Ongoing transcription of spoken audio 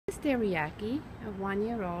Teriyaki, a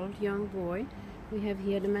 1-year-old young boy. We have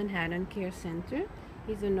here the Manhattan Care Center.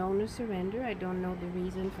 He's an owner surrender. I don't know the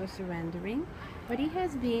reason for surrendering, but he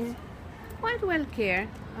has been quite well cared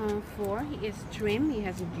for. He is trim. He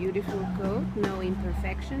has a beautiful coat, no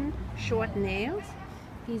imperfection, short nails.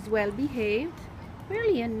 He's well behaved.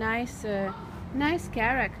 Really a nice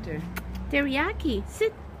character. Teriyaki,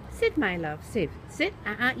 sit, my love. Sit.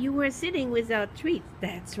 You were sitting without treats.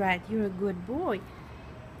 That's right. You're a good boy.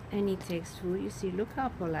 And he takes food. You see, look how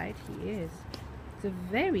polite he is. It's a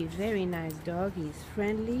very, very nice dog. He's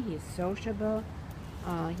friendly. He's sociable.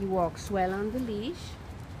 He walks well on the leash.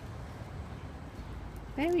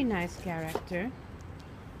 Very nice character.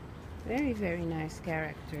 Very, very nice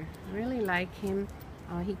character. Really like him.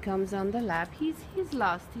 He comes on the lap. He's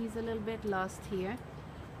lost. He's a little bit lost here.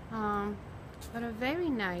 But a very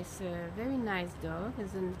nice dog.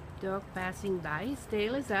 There's a dog passing by. His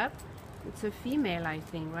tail is up. It's a female, I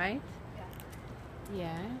think, right?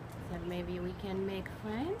 Yeah. So maybe we can make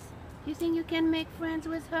friends. You think you can make friends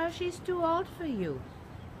with her? She's too old for you.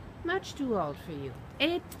 Much too old for you.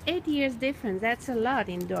 8 years difference. That's a lot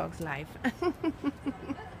in dog's life.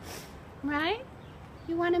 Right?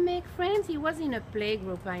 You want to make friends? He was in a play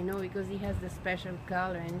group, I know, because he has the special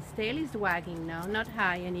color, and his tail is wagging now, not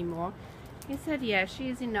high anymore. He said, yeah,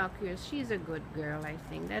 she's innocuous. She's a good girl, I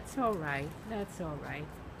think. That's all right. That's all right.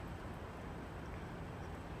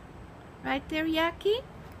 Right, Teriyaki?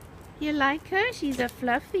 You like her? She's a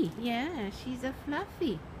fluffy. Yeah, she's a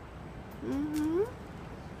fluffy.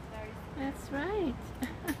 That's right.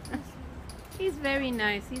 He's very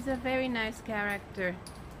nice. He's a very nice character.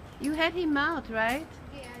 You had him out, right?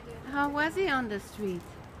 Yeah, I did. How was he on the street?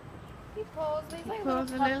 He pulls. He's like a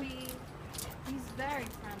little puppy. He's very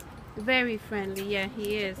friendly. Very friendly, yeah,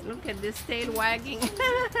 he is. Look at this tail wagging.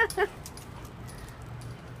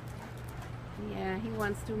 Yeah, he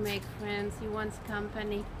wants to make friends. He wants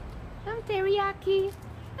company. I'm Teriyaki.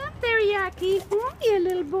 I'm Teriyaki. You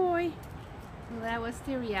little boy. Well, that was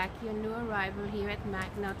Teriyaki, a new arrival here at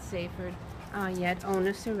Mac, not Saferd. Yet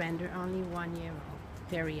owner surrender, only 1 year old.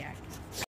 Teriyaki.